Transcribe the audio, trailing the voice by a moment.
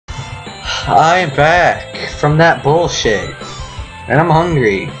I'm back from that bullshit, and I'm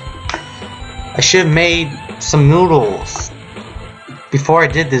hungry. I should have made some noodles before I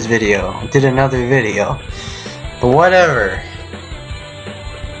did this video. I did another video, but whatever.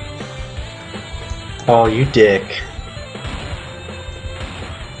 Oh, you dick.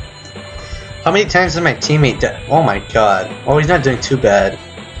 How many times did my teammate die? Oh my god. Oh, he's not doing too bad.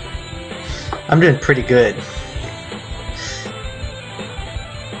 I'm doing pretty good.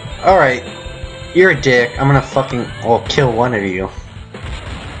 Alright. You're a dick. I'm gonna fucking... well, kill one of you.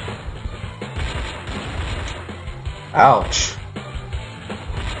 Ouch.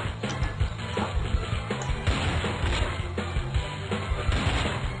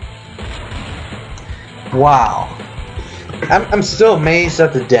 Wow. I'm still amazed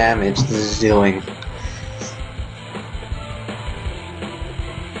at the damage this is doing.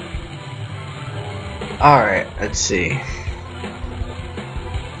 Alright, let's see.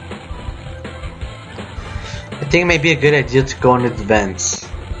 I think it may be a good idea to go into the vents.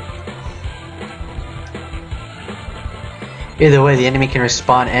 Either way, the enemy can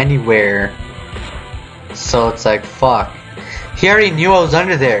respawn anywhere. So it's like, fuck. He already knew I was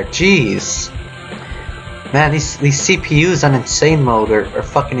under there. Jeez. Man, these CPUs on insane mode are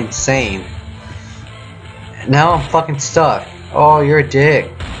fucking insane. Now I'm fucking stuck. Oh, you're a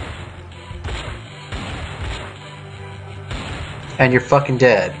dick. And you're fucking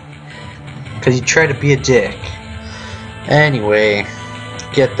dead. Because you tried to be a dick. Anyway,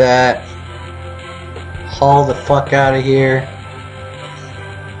 get that. Haul the fuck out of here.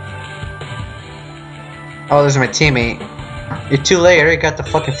 Oh, there's my teammate. You're too late, I already got the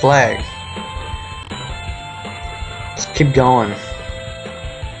fucking flag. Let's keep going.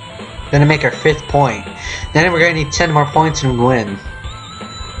 Gonna make our 5th point. Then we're gonna need 10 more points and win.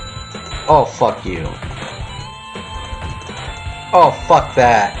 Oh, fuck you. Oh, fuck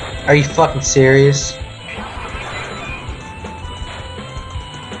that. Are you fucking serious?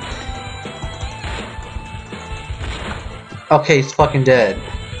 Okay, he's fucking dead.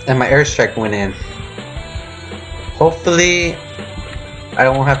 And my airstrike went in. Hopefully, I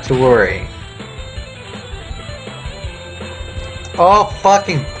don't have to worry. Oh,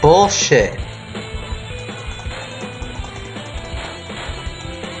 fucking bullshit.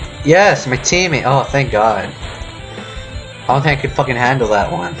 Yes, my teammate. Oh, thank God. I don't think I could fucking handle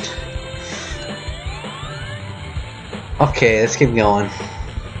that one. Okay, let's keep going.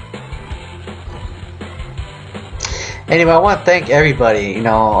 Anyway, I want to thank everybody, you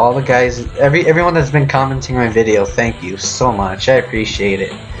know, all the guys, everyone that's been commenting on my video. Thank you so much. I appreciate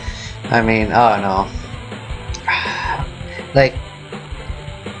it. I mean, I don't know. Like,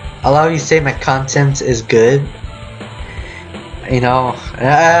 a lot of you say my content is good. You know,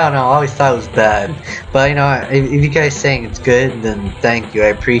 I don't know, I always thought it was bad. But, you know, if you guys saying it's good, then thank you. I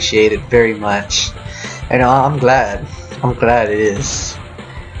appreciate it very much. You know, I'm glad. I'm glad it is.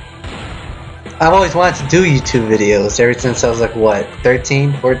 I've always wanted to do YouTube videos ever since I was like, what,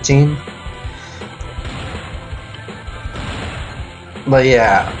 13, 14? But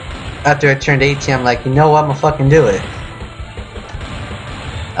yeah, after I turned 18, I'm like, you know what, I'm gonna fucking do it.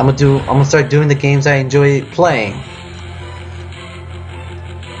 I'm gonna start doing the games I enjoy playing.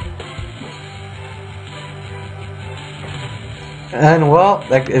 And well,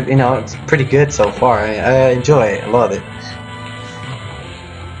 like, you know, it's pretty good so far. I enjoy it. I love it.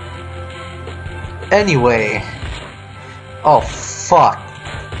 Anyway. Oh, fuck.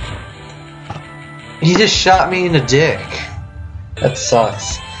 He just shot me in the dick. That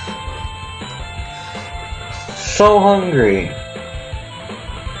sucks. So hungry.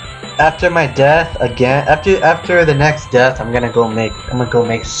 After my death again, after the next death, I'm gonna go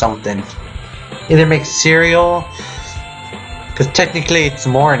make something. Either make cereal, because technically it's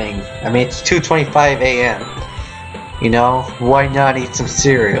morning. I mean, it's 2:25 a.m. You know, why not eat some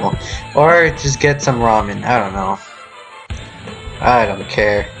cereal? Or just get some ramen, I don't know. I don't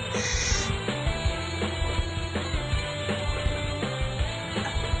care.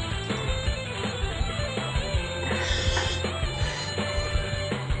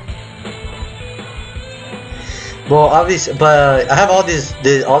 Well, obviously, but I have all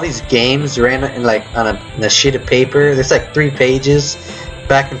these games ran in like on a sheet of paper. There's like 3 pages,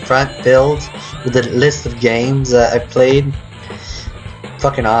 back and front, filled with a list of games I've played.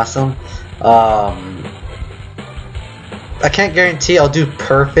 Fucking awesome. I can't guarantee I'll do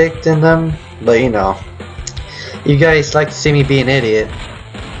perfect in them, but you know, you guys like to see me be an idiot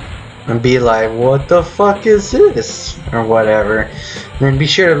and be like, what the fuck is this? Or whatever. Then be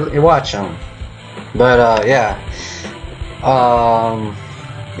sure to watch them. But yeah.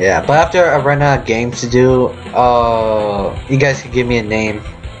 Yeah, but after I run out of games to do, you guys can give me a name.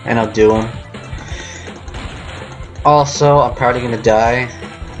 and I'll do them. Also, I'm probably gonna die.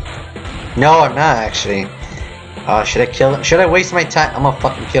 No, I'm not actually. Should I kill him? Should I waste my time? I'm gonna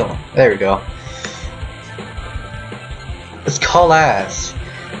fucking kill him. There we go. Let's call ass.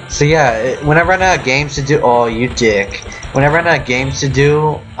 So yeah, when I run out of games to do, oh you dick. When I run out of games to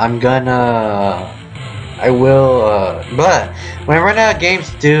do, I will, but when I run out of games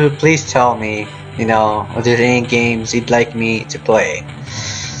to do, please tell me, you know, if there's any games you'd like me to play.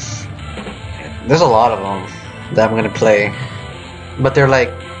 There's a lot of them that I'm gonna play, but they're like,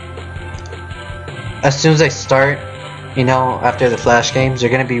 as soon as I start, you know, after the Flash games, they're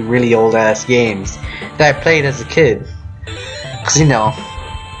gonna be really old ass games that I played as a kid. Cause you know,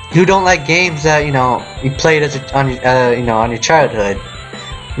 you don't like games that you know you played as on you know, on your childhood.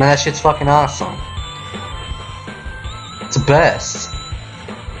 Man, that shit's fucking awesome. It's the best.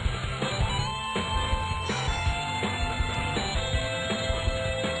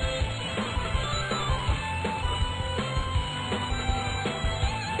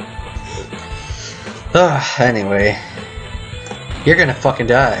 Anyway, you're gonna fucking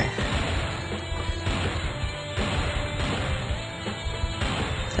die.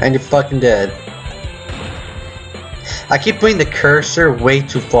 And you're fucking dead. I keep putting the cursor way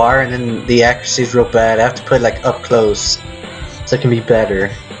too far and then the accuracy is real bad. I have to put it like up close so it can be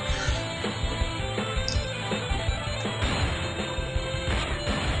better.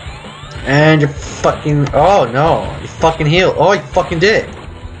 And you're fucking, oh no, you fucking healed. Oh, you fucking did.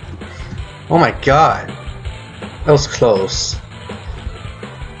 Oh my god. That was close.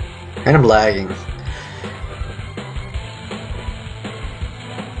 And I'm lagging.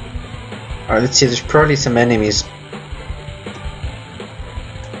 Alright, let's see, there's probably some enemies.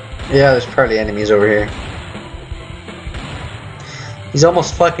 Yeah, there's probably enemies over here. He's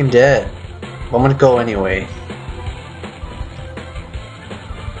almost fucking dead. But I'm gonna go anyway.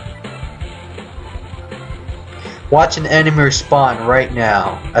 Watch an enemy respawn right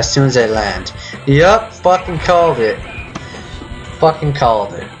now, as soon as I land. Yup, fucking called it. Fucking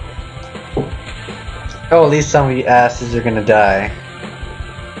called it. Oh, at least some of you asses are gonna die.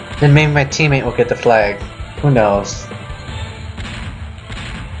 Then maybe my teammate will get the flag. Who knows?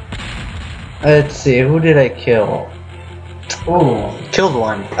 Let's see, who did I kill? Ooh, killed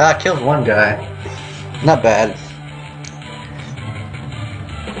one. Killed one guy. Not bad.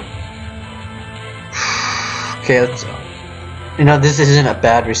 Okay, let's. You know, this isn't a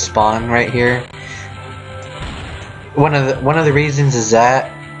bad respawn right here. One of the reasons is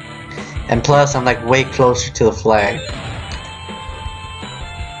that, and plus I'm like way closer to the flag.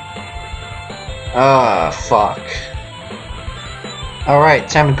 Ah, fuck. Alright,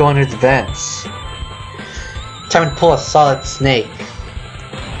 time to go under the vents. Time to pull a solid snake.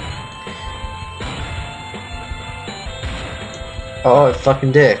 Oh,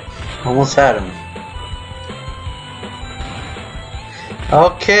 fucking dick. Almost had him.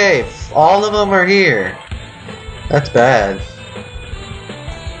 Okay, all of them are here. That's bad.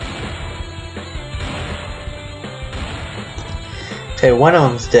 Okay, one of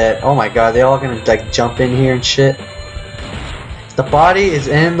them's dead. Oh my god, they all gonna like jump in here and shit. The body is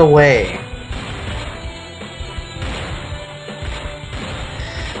in the way.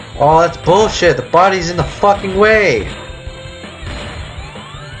 Oh, that's bullshit. The body's in the fucking way.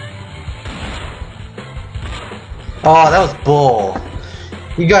 Oh, that was bull.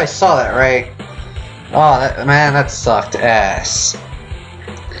 You guys saw that, right? Oh, man, that sucked ass.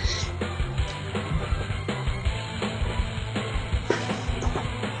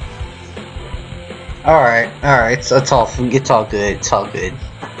 Alright, it's all good, it's all good.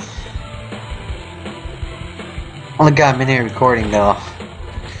 Only got a minute recording though.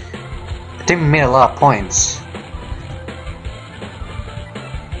 I think we made a lot of points.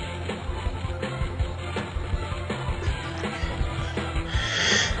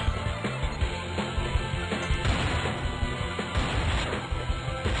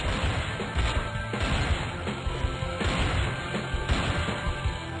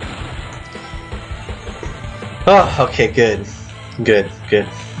 Oh, okay, good.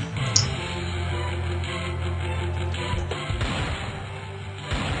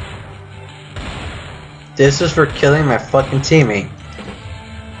 This is for killing my fucking teammate.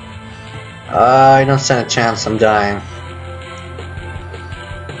 I don't stand a chance, I'm dying.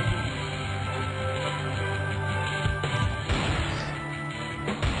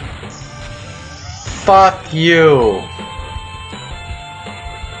 Fuck you!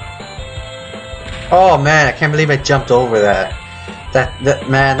 Oh man, I can't believe I jumped over that. That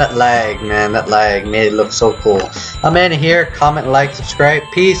lag made it look so cool. I'm in here, comment, like, subscribe,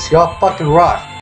 peace, y'all fucking rock.